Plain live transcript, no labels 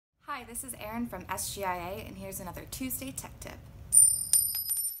Hi, this is Erin from SGIA, and here's another Tuesday Tech Tip.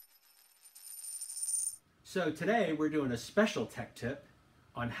 So today we're doing a special tech tip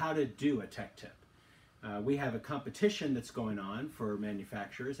on how to do a tech tip. We have a competition that's going on for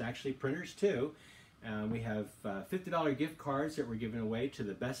manufacturers, actually printers too. We have $50 gift cards that we're giving away to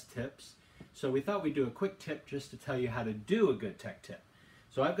the best tips. So we thought we'd do a quick tip just to tell you how to do a good tech tip.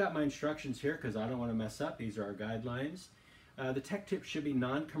 So I've got my instructions here because I don't want to mess up. These are our guidelines. The tech tip should be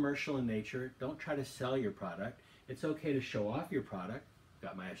non-commercial in nature. Don't try to sell your product. It's okay to show off your product.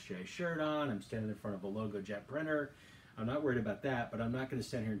 Got my SGIA shirt on. I'm standing in front of a logo jet printer. I'm not worried about that, but I'm not going to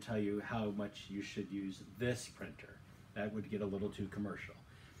stand here and tell you how much you should use this printer. That would get a little too commercial.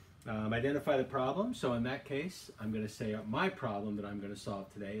 Identify the problem. So in that case, I'm going to say my problem that I'm going to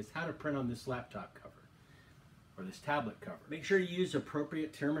solve today is how to print on this laptop cover or this tablet cover. Make sure you use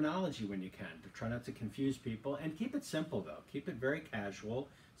appropriate terminology when you can to try not to confuse people, and keep it simple though. Keep it very casual.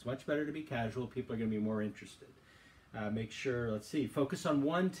 It's much better to be casual. People are going to be more interested. Make sure, focus on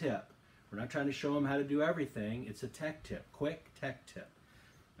one tip. We're not trying to show them how to do everything. It's a tech tip, quick tech tip.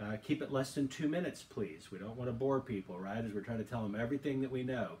 Keep it less than 2 minutes, please. We don't want to bore people, right? As we're trying to tell them everything that we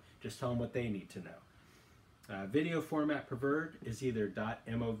know. Just tell them what they need to know. Video format preferred is either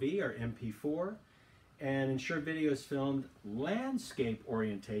 .mov or MP4. And ensure video is filmed landscape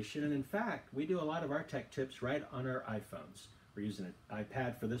orientation. And in fact, we do a lot of our tech tips right on our iPhones. We're using an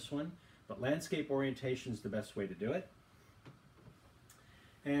iPad for this one, but landscape orientation is the best way to do it.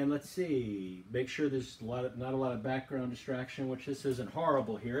 And let's see, make sure there's not a lot of background distraction, which this isn't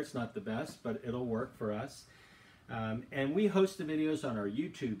horrible here. It's not the best, but it'll work for us. And we host the videos on our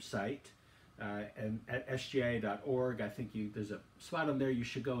YouTube site and at sgia.org. I think there's a spot on there you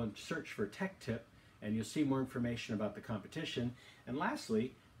should go and search for tech tip, and you'll see more information about the competition. And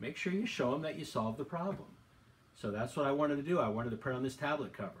lastly, make sure you show them that you solved the problem. So that's what I wanted to do. I wanted to print on this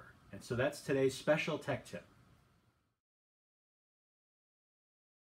tablet cover. And so that's today's special tech tip.